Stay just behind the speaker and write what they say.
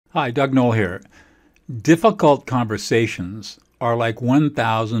Hi, Doug Noll here. Difficult conversations are like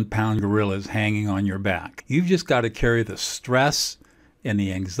 1,000-pound gorillas hanging on your back. You've just got to carry the stress and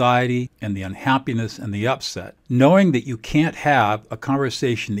the anxiety and the unhappiness and the upset, knowing that you can't have a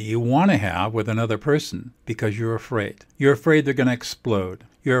conversation that you want to have with another person because you're afraid. You're afraid they're going to explode.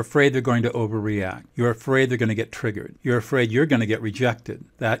 You're afraid they're going to overreact. You're afraid they're going to get triggered. You're afraid you're going to get rejected,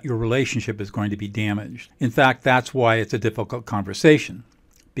 that your relationship is going to be damaged. In fact, that's why it's a difficult conversation.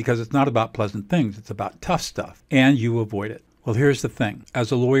 Because it's not about pleasant things, it's about tough stuff, and you avoid it. Well, here's the thing.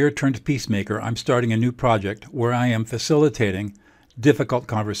 As a lawyer-turned-peacemaker, I'm starting a new project where I am facilitating difficult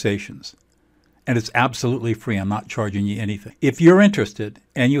conversations. And it's absolutely free. I'm not charging you anything. If you're interested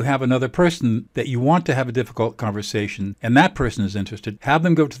and you have another person that you want to have a difficult conversation, and that person is interested, have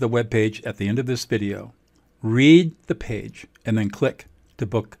them go to the webpage at the end of this video, read the page, and then click to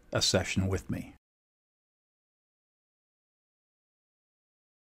book a session with me.